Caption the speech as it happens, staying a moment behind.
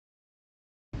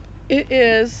It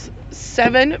is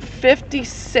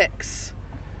 7:56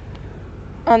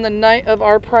 on the night of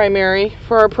our primary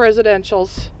for our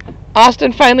presidentials.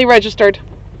 Austin finally registered.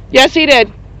 Yes, he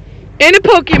did. In a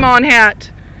Pokemon hat.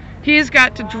 He's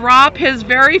got to drop his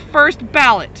very first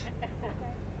ballot.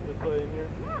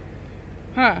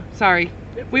 Huh, sorry.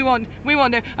 We won't.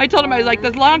 I told him I was like, the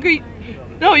longer you...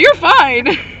 No, you're fine.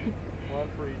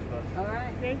 All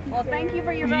right. Thank you. Well, thank you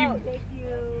for your vote. Thank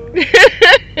you.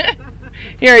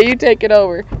 Here, you take it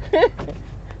over.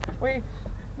 we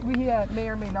may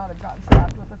or may not have gotten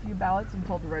stopped with a few ballots and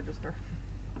told to register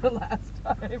the last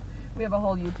time. We have a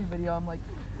whole YouTube video. I'm like,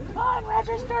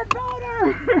 unregistered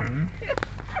voter.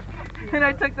 And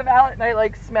I took the ballot and I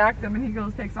like smacked him, and he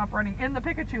takes off running in the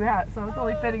Pikachu hat. So it's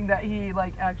only fitting that he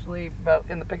actually vote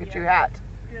in the Pikachu hat.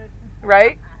 Good.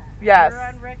 Right? Yes. You're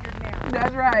on record now.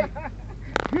 That's right.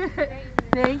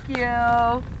 Thank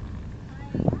you.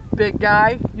 Big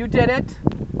guy, you did it.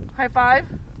 High five.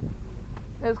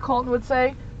 As Colton would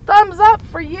say, thumbs up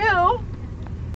for you.